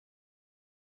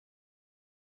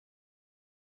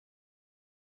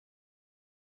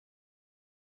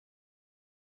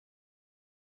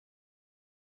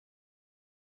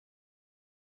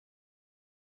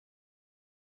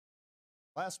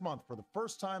Last month, for the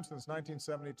first time since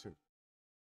 1972,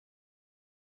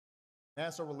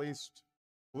 NASA released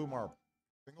Blue Marble,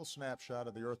 a single snapshot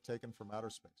of the Earth taken from outer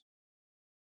space.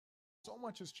 So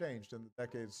much has changed in the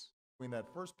decades between that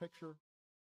first picture.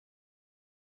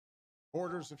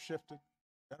 Borders have shifted,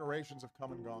 generations have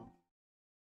come and gone.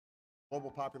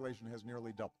 Global population has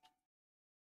nearly doubled.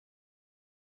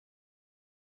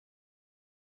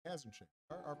 It hasn't changed.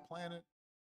 Our planet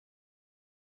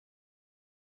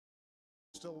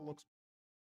still looks.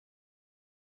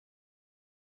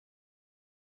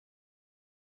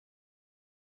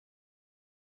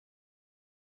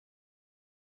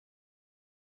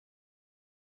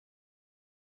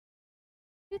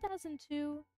 In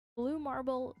 2002, Blue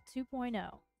Marble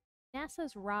 2.0,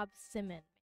 NASA's Rob Simon,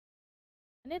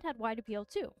 and it had wide appeal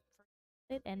too.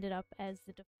 It ended up as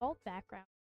the default background.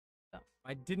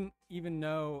 I didn't even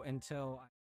know until I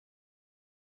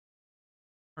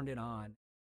turned it on.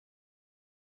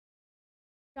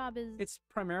 Job is It's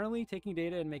primarily taking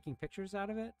data and making pictures out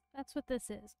of it. That's what this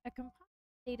is. A composite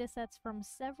data sets from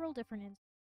several different instances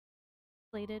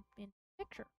translated into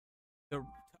picture. To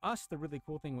us, the really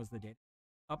cool thing was the data.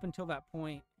 Up until that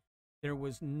point, there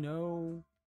was no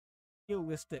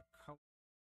realistic color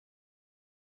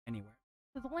anywhere.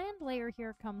 So the land layer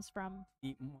here comes from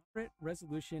the moderate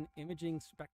resolution imaging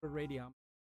spectroradiometer.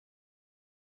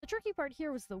 The tricky part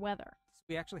here was the weather. So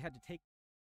we actually had to take.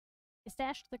 They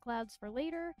stashed the clouds for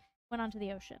later, went onto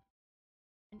the ocean.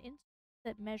 An instrument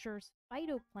that measures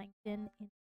phytoplankton in the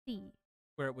sea.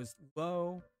 Where it was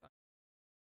low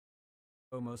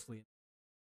mostly.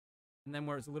 And then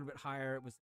where it was a little bit higher, it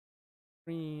was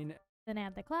green. Then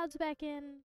add the clouds back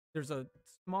in. There's a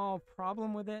small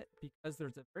problem with it because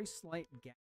there's a very slight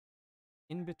gap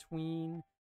in between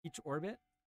each orbit.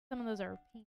 Some of those are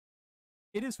pink.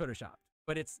 It is photoshopped,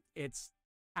 but it's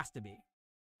has to be.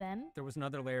 Then there was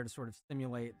another layer to sort of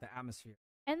simulate the atmosphere.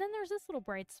 And then there's this little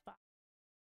bright spot.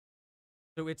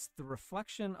 So it's the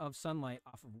reflection of sunlight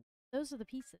off of. Those are the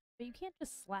pieces, but you can't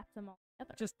just slap them all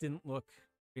together. It just didn't look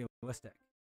realistic.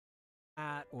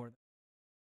 That or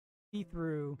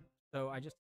see-through. So I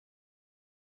just.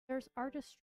 There's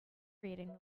artists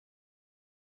creating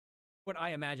what I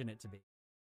imagine it to be.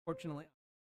 Fortunately,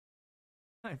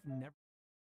 I've never.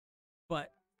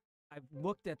 But I've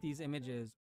looked at these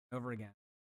images over again,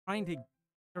 trying to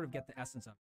sort of get the essence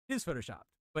of it. It is photoshopped,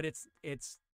 but it's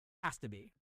has to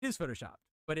be. It is photoshopped,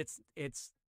 but it's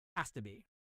has to be.